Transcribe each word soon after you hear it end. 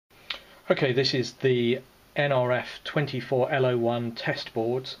Okay, this is the nRF24L01 test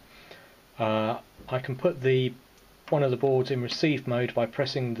boards. I can put one of the boards in receive mode by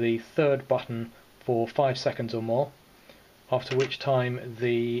pressing the third button for 5 seconds or more, after which time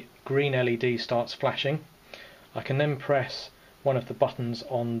the green LED starts flashing. I can then press one of the buttons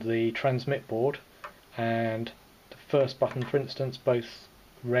on the transmit board, and the first button, for instance, both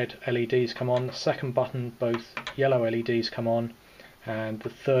red LEDs come on, the second button both yellow LEDs come on, and the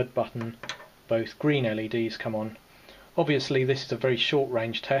third button both green LEDs come on. Obviously this is a very short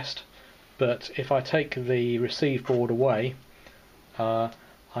range test, but if I take the receive board away, I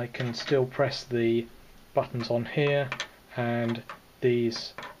can still press the buttons on here and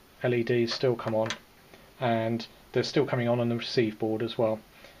these LEDs still come on, and they're still coming on the receive board as well.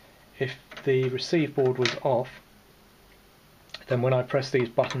 If the receive board was off, then when I press these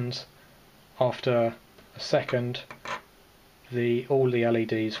buttons, after a second all the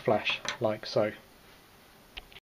LEDs flash like so.